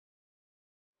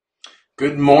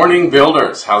Good morning,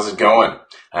 builders. How's it going?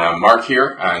 Mark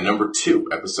here, number 2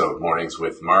 episode, Mornings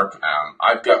with Mark.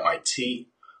 I've got my tea.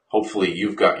 Hopefully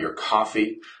you've got your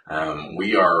coffee.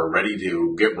 We are ready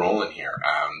to get rolling here.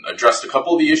 Addressed a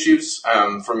couple of the issues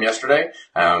from yesterday.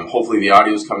 Hopefully the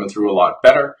audio is coming through a lot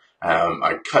better.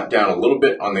 I cut down a little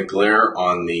bit on the glare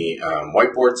on the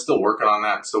whiteboard. Still working on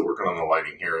that. Still working on the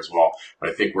lighting here as well. But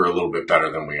I think we're a little bit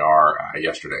better than we are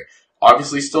yesterday.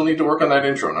 Obviously, still need to work on that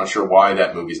intro. Not sure why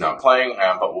that movie's not playing,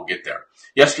 but we'll get there.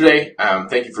 Yesterday,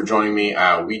 thank you for joining me.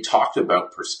 We talked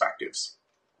about perspectives.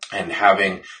 And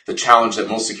having the challenge that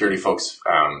most security folks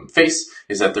face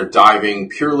is that they're diving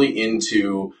purely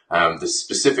into the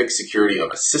specific security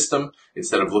of a system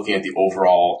instead of looking at the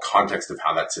overall context of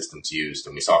how that system's used.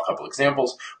 And we saw a couple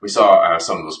examples. We saw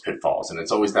some of those pitfalls. And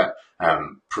it's always that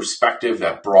perspective,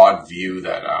 that broad view,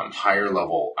 that higher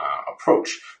level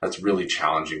approach that's really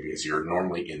challenging because you're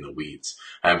normally in the weeds.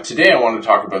 Today I want to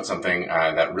talk about something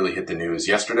that really hit the news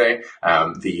yesterday,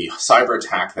 the cyber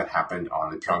attack that happened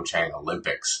on the Pyeongchang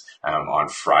Olympics on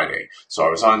Friday. So I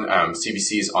was on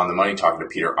CBC's On the Money talking to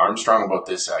Peter Armstrong about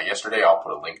this yesterday. I'll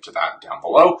put a link to that down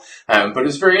below. But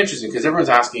it's very interesting because everyone's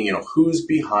asking, who's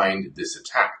behind this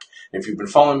attack? If you've been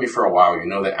following me for a while, you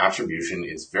know that attribution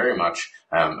is very much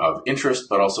of interest,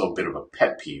 but also a bit of a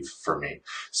pet peeve for me.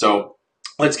 So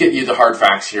let's get you the hard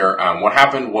facts here. What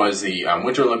happened was the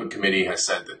Winter Olympic Committee has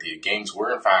said that the games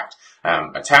were in fact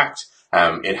attacked.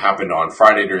 It happened on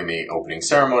Friday during the opening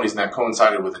ceremonies, and that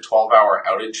coincided with a 12-hour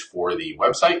outage for the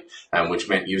website, which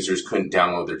meant users couldn't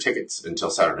download their tickets until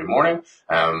Saturday morning.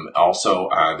 Also,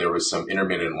 there was some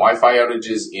intermittent Wi-Fi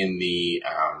outages in the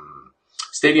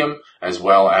stadium, as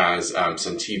well as some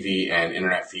TV and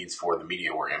internet feeds for the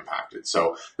media were impacted.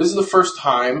 So this is the first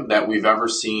time that we've ever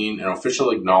seen an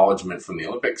official acknowledgement from the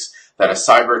Olympics that a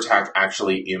cyber attack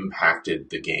actually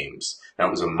impacted the games. Now,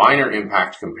 it was a minor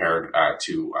impact compared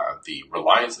to the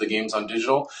reliance of the games on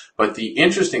digital, but the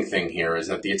interesting thing here is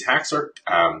that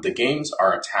the games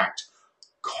are attacked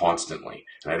constantly.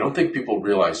 And I don't think people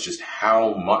realize just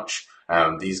how much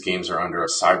these games are under a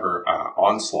cyber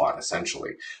onslaught,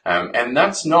 essentially. And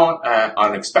that's not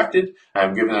unexpected,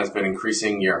 given that it's been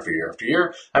increasing year after year after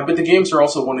year. But the games are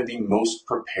also one of the most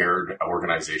prepared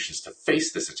organizations to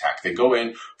face this attack. They go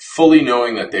in fully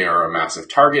knowing that they are a massive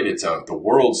target. It's the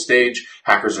world stage.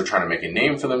 Hackers are trying to make a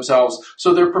name for themselves,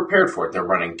 so they're prepared for it. They're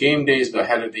running game days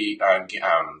ahead of the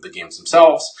games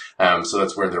themselves. So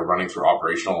that's where they're running through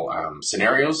operational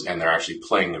scenarios, and they're actually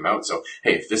playing them out. So,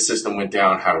 hey, if this system went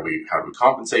down, how do we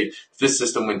compensate? If this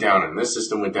system went down and this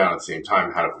system went down at the same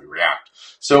time, how do we react?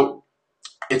 So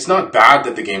it's not bad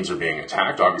that the games are being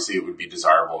attacked. Obviously, it would be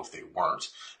desirable if they weren't.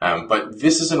 But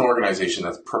this is an organization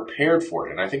that's prepared for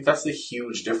it. And I think that's the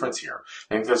huge difference here.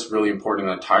 I think that's really important.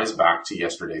 And that ties back to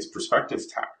yesterday's perspective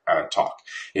talk,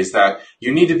 is that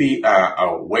you need to be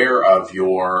aware of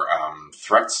your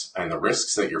threats and the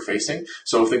risks that you're facing.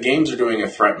 So if the games are doing a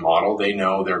threat model, they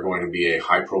know they're going to be a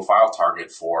high-profile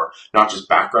target for not just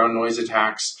background noise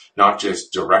attacks, not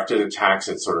just directed attacks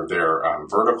at sort of their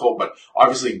vertical, but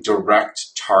obviously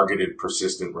direct, targeted,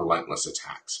 persistent, relentless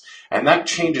attacks. And that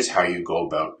changes how you go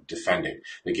about defending.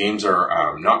 The games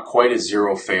are not quite a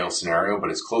zero-fail scenario,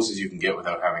 but as close as you can get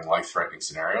without having life-threatening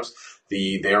scenarios.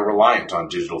 They are reliant on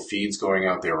digital feeds going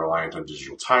out. They are reliant on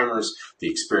digital timers. The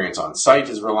experience on site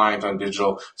is reliant on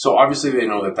digital. So obviously they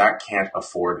know that that can't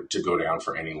afford to go down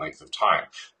for any length of time.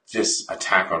 This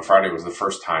attack on Friday was the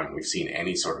first time we've seen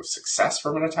any sort of success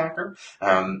from an attacker,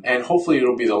 and hopefully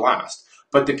it'll be the last.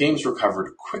 But the games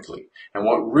recovered quickly. And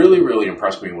what really, really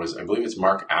impressed me was, I believe it's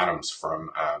Mark Adams from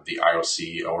the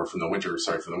IOC, or from the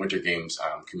Winter Games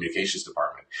communications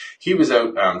department. He was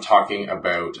out talking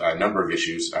about a number of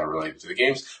issues related to the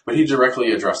games, but he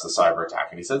directly addressed the cyber attack.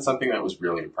 And he said something that was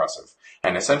really impressive.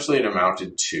 And essentially it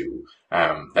amounted to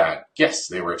that, yes,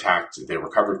 they were attacked, they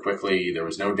recovered quickly, there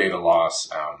was no data loss,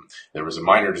 there was a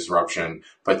minor disruption,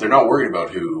 but they're not worried about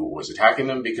who was attacking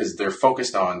them because they're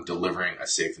focused on delivering a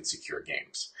safe and secure games.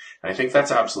 And I think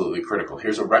that's absolutely critical.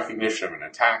 Here's a recognition of an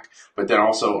attack, but then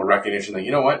also a recognition that,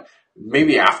 you know what,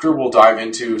 maybe after we'll dive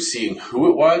into seeing who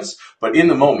it was, but in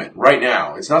the moment, right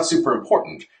now, it's not super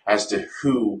important as to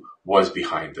who was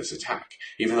behind this attack,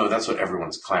 even though that's what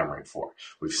everyone's clamoring for.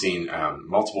 We've seen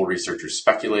multiple researchers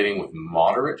speculating with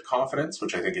moderate confidence,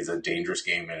 which I think is a dangerous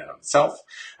game in and of itself,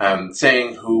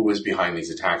 saying who was behind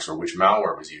these attacks or which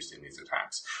malware was used in these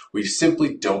attacks. We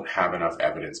simply don't have enough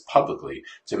evidence publicly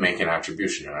to make an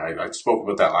attribution. And I spoke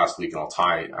about that last week, and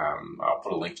I'll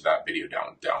put a link to that video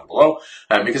down below,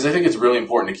 because I think it's really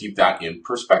important to keep that in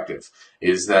perspective,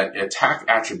 is that attack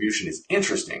attribution is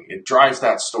interesting. It drives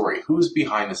that story. Who's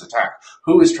behind this attack?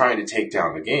 Who is trying to take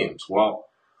down the games? Well,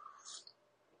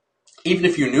 even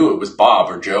if you knew it was Bob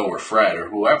or Joe or Fred or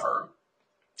whoever,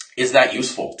 is that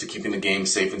useful to keeping the game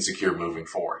safe and secure moving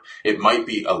forward? It might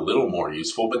be a little more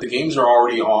useful, but the games are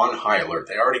already on high alert.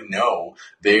 They already know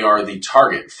they are the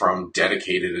target from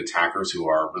dedicated attackers who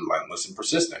are relentless and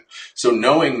persistent. So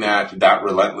knowing that that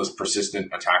relentless,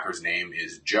 persistent attacker's name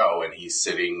is Joe and he's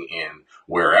sitting in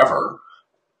wherever,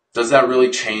 does that really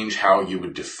change how you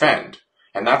would defend?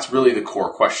 And that's really the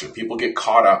core question. People get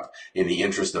caught up in the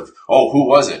interest of, oh, who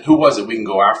was it? Who was it? We can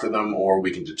go after them or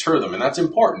we can deter them. And that's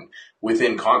important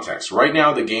within context. Right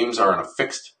now, the games are on a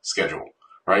fixed schedule,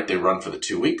 right? They run for the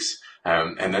 2 weeks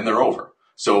and then they're over.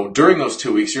 So during those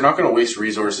 2 weeks, you're not going to waste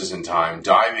resources and time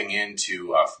diving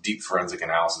into deep forensic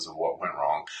analysis of what went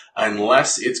wrong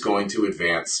unless it's going to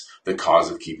advance the cause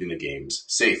of keeping the games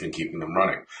safe and keeping them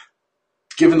running.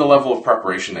 Given the level of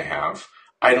preparation they have,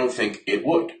 I don't think it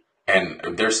would.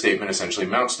 And their statement essentially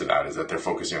amounts to that, is that they're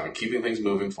focusing on keeping things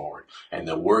moving forward and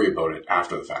they'll worry about it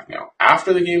after the fact. Now,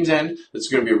 after the game's end, that's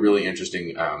going to be a really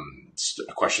interesting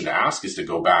question to ask, is to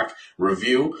go back,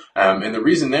 review. And the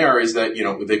reason there is that,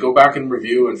 they go back and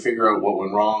review and figure out what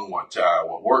went wrong,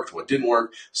 what worked, what didn't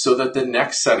work, so that the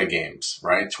next set of games,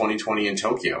 right, 2020 in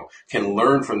Tokyo, can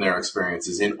learn from their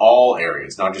experiences in all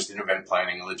areas, not just in event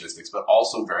planning and logistics, but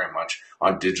also very much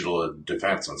on digital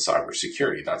defense, on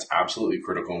cybersecurity. That's absolutely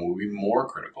critical and will be more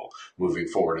critical moving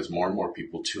forward as more and more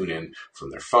people tune in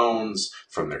from their phones,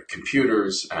 from their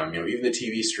computers. Even the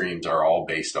TV streams are all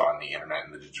based on the internet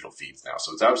and the digital feeds now.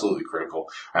 So it's absolutely critical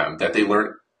that they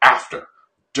learn after.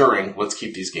 During, let's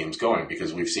keep these games going,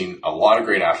 because we've seen a lot of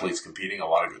great athletes competing, a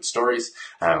lot of good stories,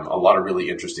 a lot of really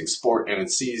interesting sport, and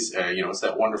it sees, it's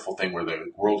that wonderful thing where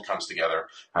the world comes together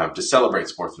to celebrate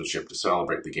sportsmanship, to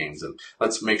celebrate the games, and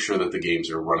let's make sure that the games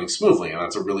are running smoothly, and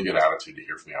that's a really good attitude to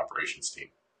hear from the operations team.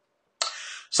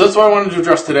 So that's what I wanted to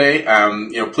address today.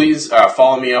 Please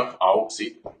follow me up. Oh,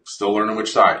 see, still learning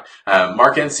which side.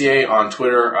 Mark NCA on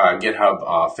Twitter, GitHub,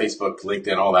 Facebook,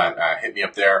 LinkedIn, all that. Hit me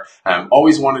up there.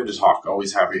 Always wanted to talk.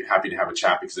 Always happy to have a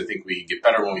chat, because I think we get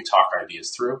better when we talk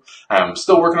ideas through.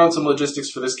 Still working on some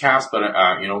logistics for this cast, but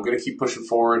I'm going to keep pushing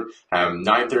forward.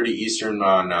 9:30 Eastern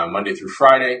on Monday through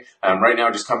Friday. Right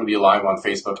now, just coming to you live on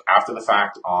Facebook, after the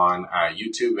fact on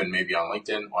YouTube and maybe on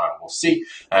LinkedIn. We'll see.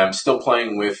 Still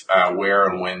playing with where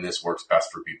and when this works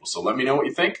best for people. So let me know what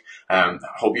you think.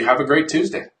 Hope you have a great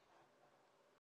Tuesday.